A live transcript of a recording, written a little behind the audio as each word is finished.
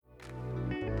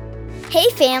Hey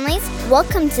families,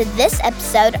 welcome to this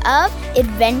episode of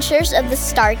Adventures of the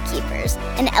Star Keepers,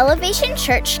 an Elevation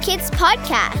Church Kids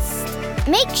podcast.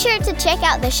 Make sure to check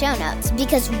out the show notes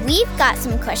because we've got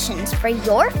some questions for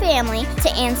your family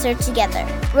to answer together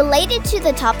related to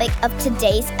the topic of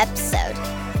today's episode.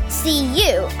 See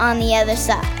you on the other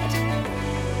side.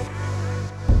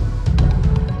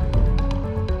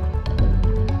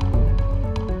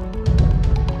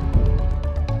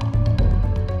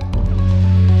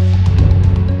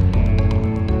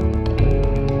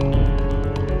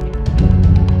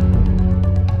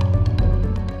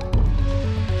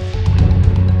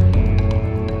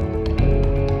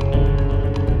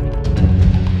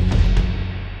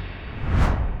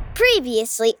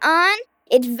 Previously on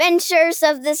Adventures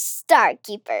of the Star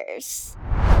Keepers.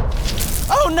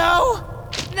 Oh no!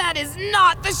 That is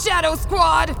not the Shadow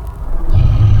Squad!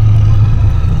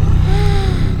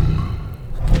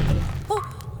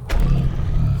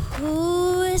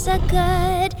 Who is a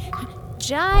good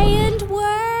giant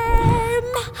worm?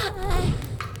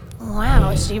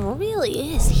 Wow, she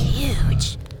really is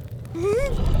huge.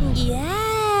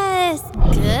 Yes,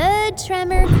 good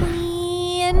Tremor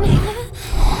Queen.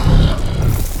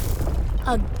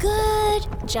 A good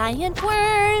giant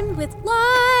worm with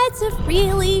lots of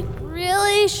really,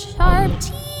 really sharp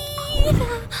teeth.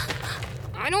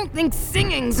 I don't think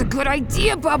singing's a good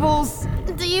idea, Bubbles.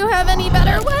 Do you have any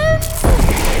better ones?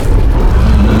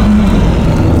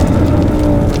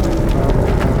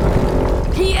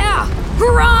 Yeah!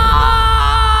 Run!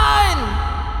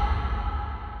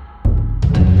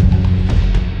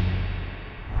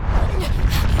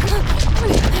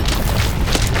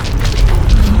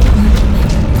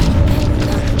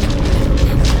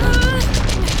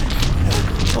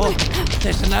 Oh,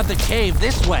 there's another cave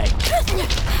this way.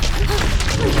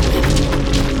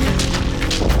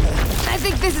 I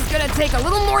think this is gonna take a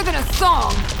little more than a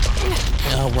song.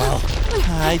 Oh, well,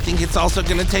 I think it's also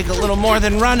gonna take a little more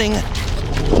than running.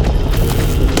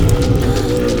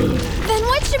 Then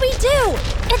what should we do?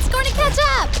 It's going to catch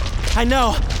up. I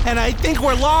know, and I think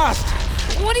we're lost.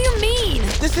 What do you mean?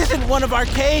 This isn't one of our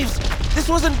caves. This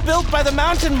wasn't built by the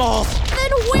mountain moles.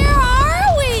 Then where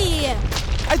are we?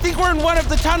 I think we're in one of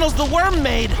the tunnels the worm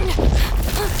made.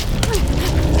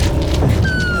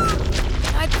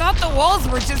 I thought the walls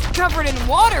were just covered in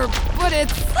water, but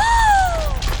it's...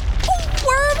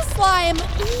 Worm slime.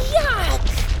 Yuck.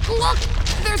 Look!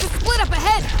 There's a split up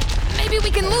ahead. Maybe we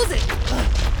can lose it.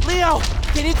 Leo,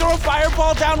 can you throw a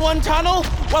fireball down one tunnel?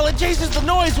 While it chases the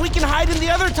noise, we can hide in the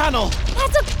other tunnel.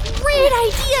 That's a great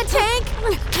idea, Tank.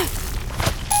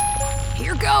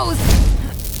 Here goes.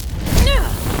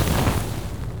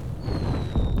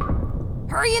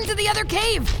 Hurry into the other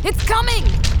cave. It's coming.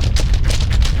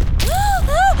 Whew.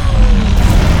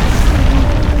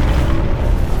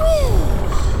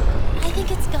 I think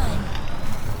it's gone.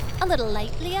 A little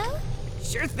light, Leo?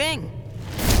 Sure thing.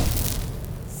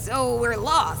 So we're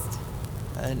lost.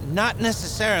 Not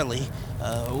necessarily.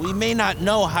 We may not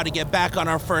know how to get back on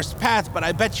our first path, but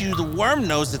I bet you the worm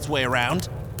knows its way around.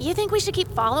 You think we should keep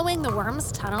following the worm's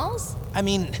tunnels? I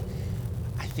mean,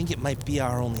 I think it might be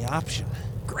our only option.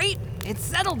 Great. It's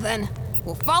settled then.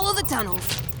 We'll follow the tunnels.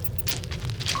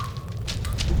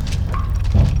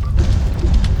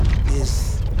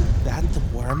 Is that the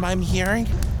worm I'm hearing?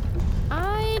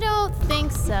 I don't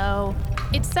think so.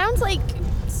 It sounds like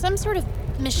some sort of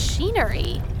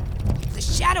machinery. The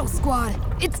Shadow Squad.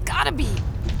 It's gotta be.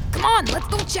 Come on, let's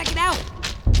go check it out.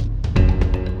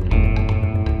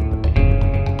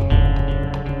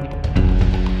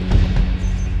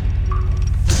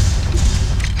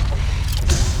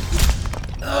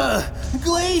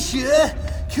 Glacia,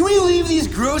 can we leave these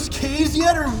gross caves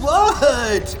yet or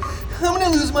what? I'm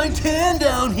gonna lose my tan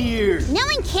down here. No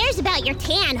one cares about your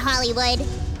tan, Hollywood.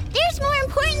 There's more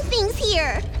important things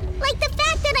here. Like the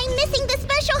fact that I'm missing the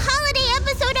special holiday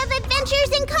episode of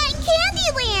Adventures in Cotton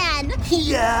Candy Land.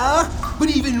 Yeah, but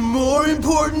even more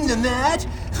important than that,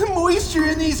 the moisture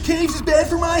in these caves is bad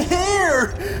for my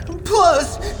hair.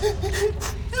 Plus,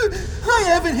 I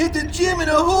haven't hit the gym in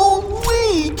a whole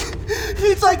week.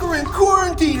 It's like we're in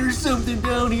quarantine or something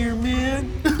down here,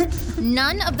 man.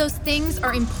 None of those things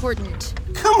are important.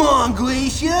 Come on,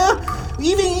 Glacia.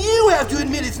 Even you have to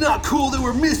admit it's not cool that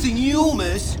we're missing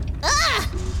Yulmus. Ugh!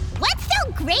 What's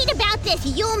so great about this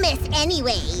Yulmus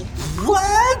anyway?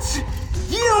 What?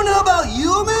 You don't know about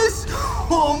Yulmus?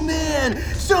 Oh man,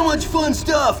 so much fun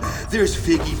stuff. There's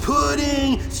figgy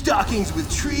pudding, stockings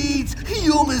with treats,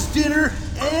 Yulmus dinner,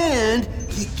 and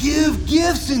you give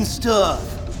gifts and stuff.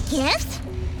 Gifts?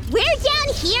 We're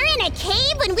down here in a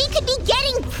cave when we could be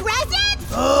getting presents?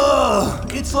 Oh,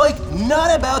 it's like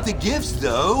not about the gifts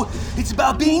though. It's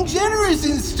about being generous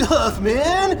and stuff,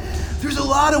 man. There's a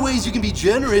lot of ways you can be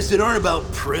generous that aren't about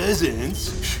presents.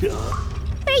 For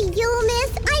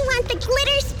Yulmus, I want the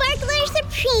Glitter Sparkler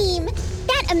Supreme.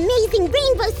 That amazing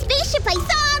rainbow spaceship I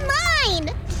saw online.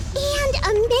 And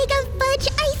a Mega Fudge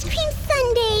ice cream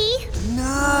sundae.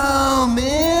 No,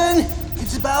 man.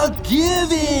 It's about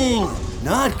giving,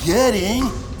 not getting.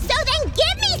 So then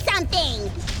give me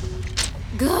something.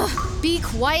 Gah, be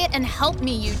quiet and help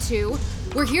me, you two.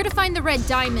 We're here to find the red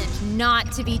diamond,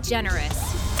 not to be generous.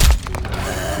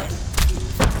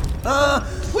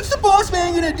 What's the boss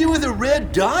man gonna do with a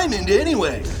red diamond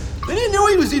anyway? I didn't know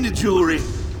he was into jewelry,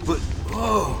 but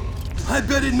I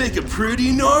bet it'd make a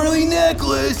pretty gnarly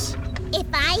necklace. If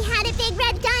I had a big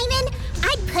red diamond,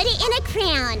 I'd put it in a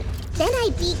crown. Then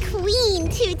I'd be Queen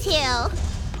Tutu.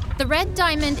 The red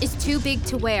diamond is too big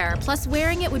to wear, plus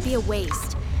wearing it would be a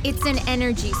waste. It's an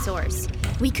energy source.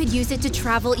 We could use it to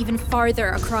travel even farther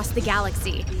across the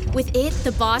galaxy. With it,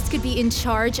 the boss could be in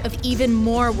charge of even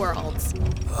more worlds.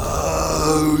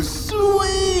 Oh,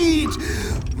 sweet!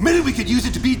 Maybe we could use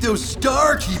it to beat those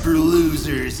Starkeeper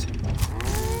losers.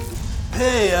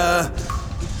 Hey,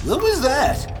 what was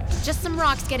that? Just some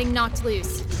rocks getting knocked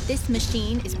loose. This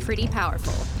machine is pretty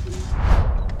powerful.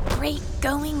 Great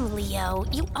going, Leo.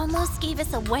 You almost gave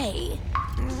us away.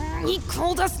 He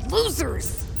called us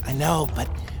losers. I know, but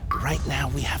right now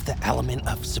we have the element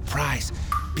of surprise.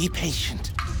 Be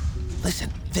patient.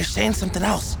 Listen, they're saying something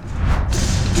else.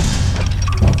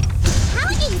 How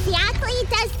exactly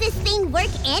does this thing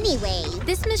work anyway?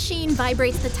 This machine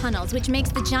vibrates the tunnels, which makes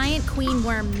the giant queen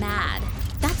worm mad.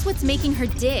 That's what's making her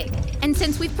dig. And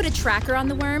since we've put a tracker on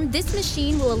the worm, this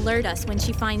machine will alert us when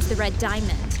she finds the red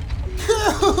diamond.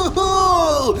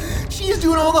 She's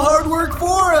doing all the hard work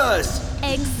for us.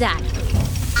 Exactly.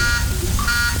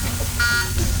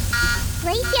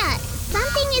 Gracia,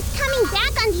 something is coming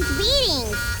back on these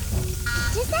readings.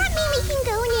 Does that mean we can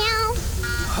go now?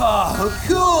 Oh,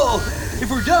 cool! If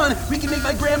we're done, we can make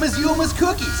my grandma's Yulmus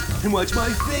cookies and watch my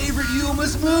favorite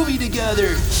Yulmus movie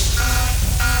together.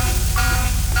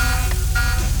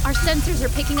 Our sensors are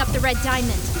picking up the red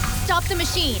diamond. Stop the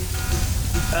machine.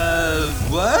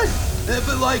 What?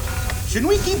 But shouldn't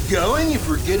we keep going if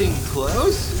we're getting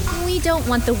close? We don't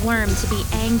want the worm to be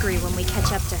angry when we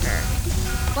catch up to her.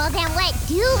 Well, then what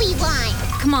do we want?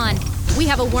 Come on, we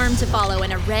have a worm to follow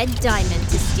and a red diamond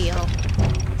to steal.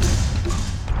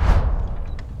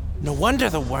 No wonder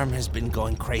the worm has been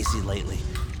going crazy lately.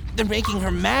 They're making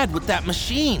her mad with that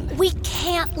machine. We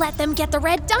can't let them get the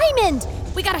red diamond.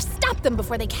 We gotta stop them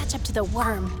before they catch up to the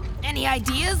worm. Any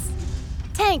ideas?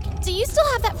 Tank, do you still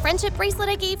have that friendship bracelet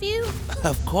I gave you?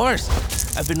 Of course.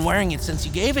 I've been wearing it since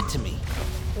you gave it to me.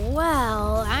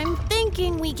 Well, I'm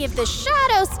thinking we give the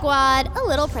Shadow Squad a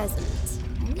little present.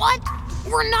 What?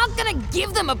 We're not gonna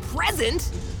give them a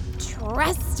present.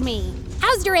 Trust me.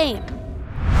 How's your aim?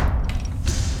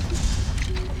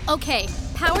 Okay,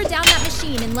 power down that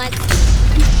machine and let's...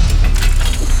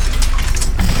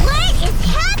 What is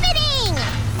happening?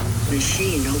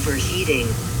 Machine overheating.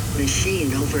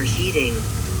 Machine overheating.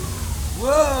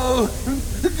 Whoa!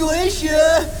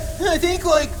 Glacia! I think,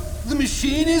 the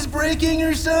machine is breaking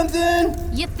or something?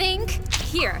 You think?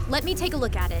 Here, let me take a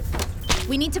look at it.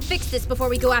 We need to fix this before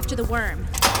we go after the worm.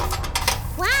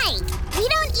 Why? We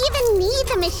don't even need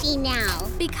the machine now.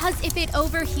 Because if it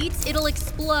overheats, it'll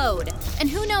explode. And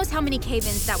who knows how many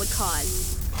cave-ins that would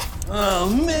cause. Oh,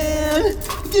 man!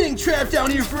 Getting trapped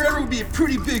down here forever would be a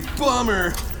pretty big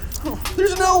bummer.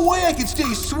 There's no way I could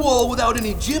stay swole without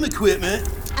any gym equipment.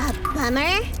 A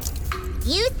bummer?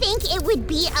 You think it would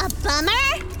be a bummer?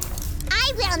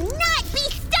 I will not be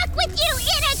stuck with you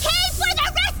in a cave for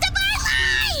the rest of our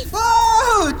lives!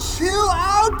 Oh, chill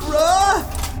out, bruh!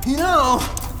 You know,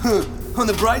 on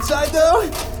the bright side though,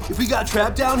 if we got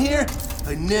trapped down here,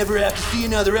 I'd never have to see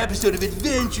another episode of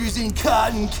Adventures in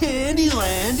Cotton Candy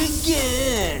Land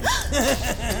again.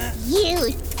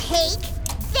 You take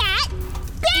that back!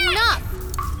 Enough!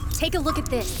 Take a look at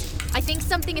this. I think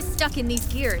something is stuck in these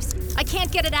gears. I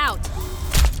can't get it out.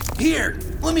 Here,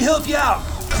 let me help you out.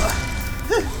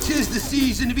 'Tis the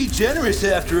season to be generous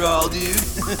after all, dude.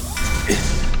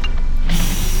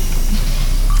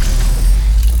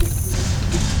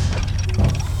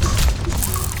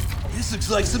 This looks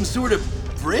like some sort of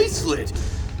bracelet.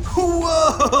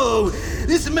 Whoa!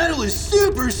 This metal is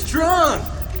super strong.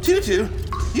 Tutu,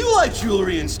 you like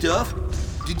jewelry and stuff.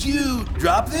 Did you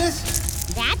drop this?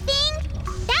 That thing?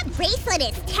 That bracelet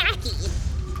is tacky.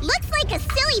 Looks like a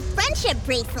silly friendship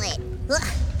bracelet. Ugh,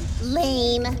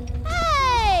 lame.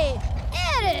 Hey!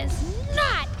 It is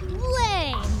not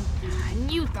lame.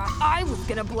 And you thought I was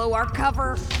gonna blow our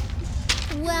cover.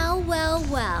 Well,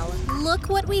 look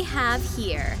what we have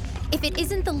here. If it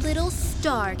isn't the little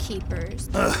Star Keepers.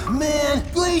 Man,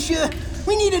 Glacia,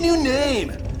 we need a new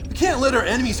name. We can't let our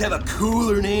enemies have a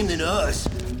cooler name than us.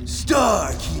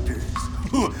 Star Keepers.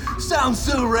 Sounds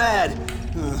so rad.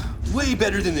 Way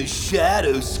better than the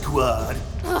Shadow Squad.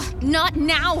 Not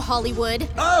now, Hollywood.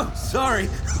 Oh, sorry.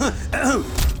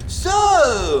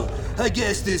 So, I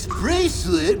guess this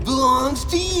bracelet belongs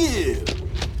to you.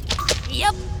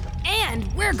 Yep,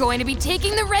 and we're going to be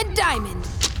taking the red diamond.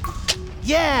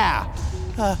 Yeah!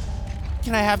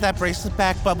 Can I have that bracelet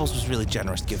back? Bubbles was really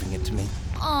generous giving it to me.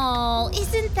 Oh,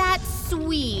 isn't that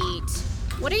sweet?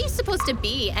 What are you supposed to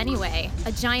be, anyway?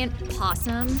 A giant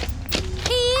possum?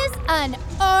 He's an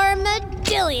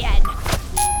armadillion.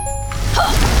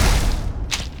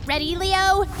 Ready,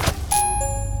 Leo?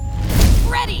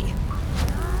 Ready!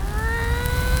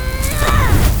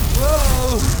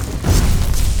 Whoa!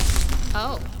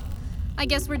 Oh, I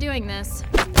guess we're doing this.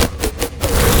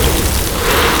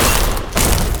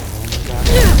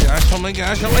 Oh my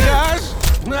gosh.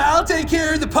 I'll take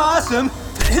care of the possum.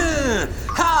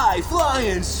 High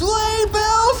flying sleigh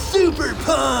bell super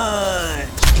punch!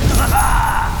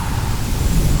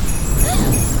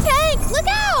 Tank, look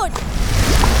out!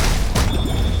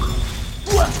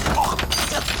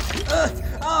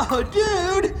 Oh,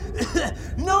 dude!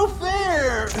 No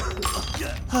fair!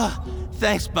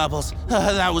 Thanks, Bubbles.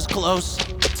 That was close.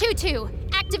 Tutu,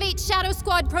 activate Shadow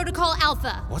Squad Protocol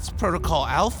Alpha. What's Protocol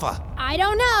Alpha? I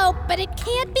don't know, but it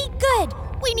can't be good.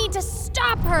 We need to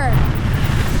stop her.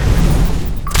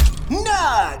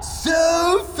 Not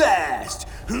so fast!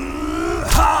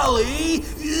 Holly!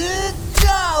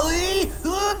 Dolly!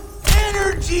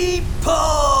 Energy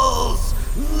pulse!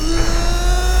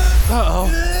 Uh-oh.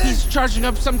 He's charging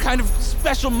up some kind of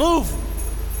special move.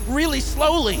 Really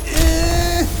slowly.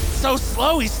 So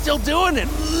slow, he's still doing it.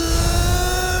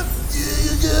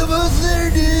 Almost there,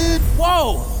 dude!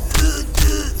 Whoa!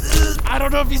 I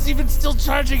don't know if he's even still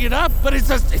charging it up, but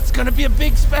it's gonna be a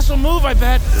big special move, I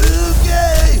bet.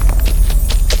 Okay!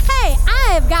 Hey,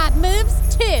 I've got moves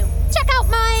too. Check out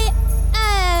my,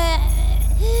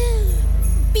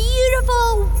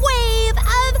 beautiful wave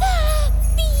of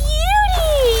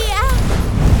beauty!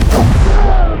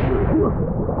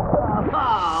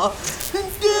 Oh,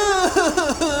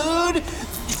 dude!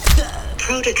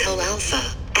 Protocol Alpha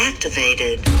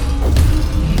activated.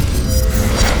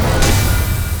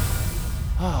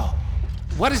 Oh,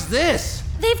 what is this?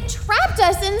 They've trapped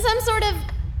us in some sort of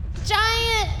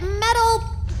giant metal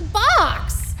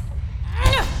box.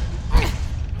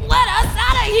 Let us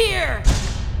out of here!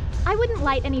 I wouldn't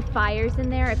light any fires in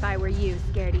there if I were you,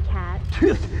 scaredy cat.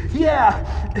 Yeah,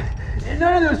 and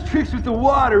none of those tricks with the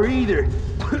water either.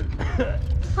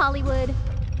 Hollywood,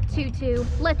 Tutu,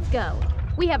 let's go.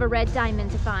 We have a red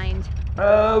diamond to find.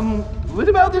 What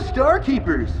about the Star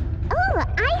Keepers? Oh,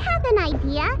 I have an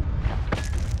idea.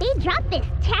 They dropped this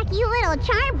tacky little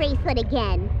charm bracelet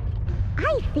again.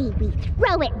 I say we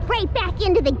throw it right back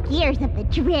into the gears of the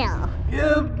drill.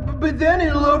 Yeah, but then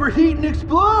it'll overheat and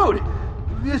explode.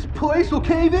 This place will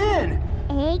cave in.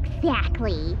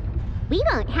 Exactly. We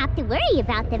won't have to worry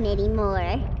about them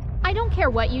anymore. I don't care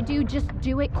what you do, just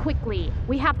do it quickly.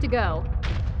 We have to go.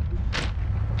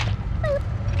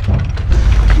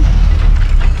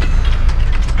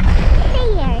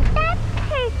 There, that's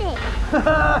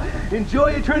perfect.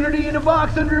 Enjoy eternity in a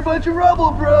box under a bunch of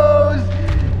rubble, bros.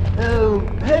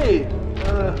 Hey,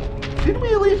 shouldn't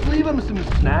we at least leave them some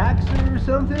snacks or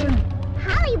something?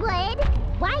 Hollywood,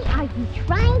 why are you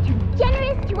trying to be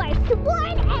generous to our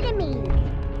sworn enemies?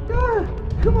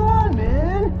 Come on,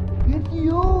 man. It's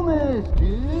Yulmus,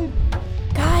 dude.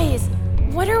 Guys,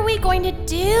 what are we going to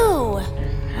do?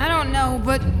 I don't know,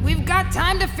 but we've got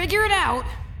time to figure it out.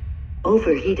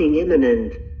 Overheating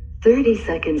imminent. 30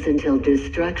 seconds until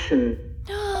destruction.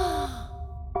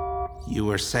 You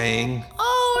were saying?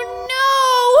 Oh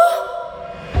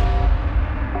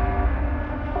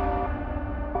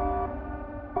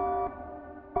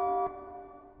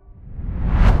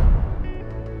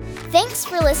Thanks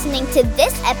for listening to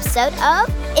this episode of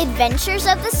Adventures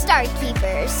of the Star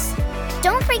Keepers.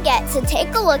 Don't forget to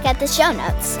take a look at the show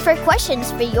notes for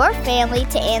questions for your family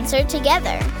to answer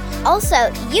together. Also,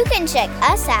 you can check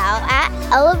us out at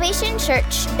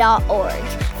elevationchurch.org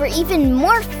for even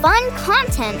more fun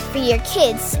content for your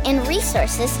kids and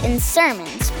resources and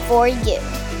sermons for you.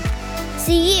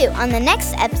 See you on the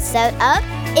next episode of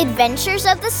Adventures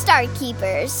of the Star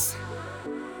Keepers.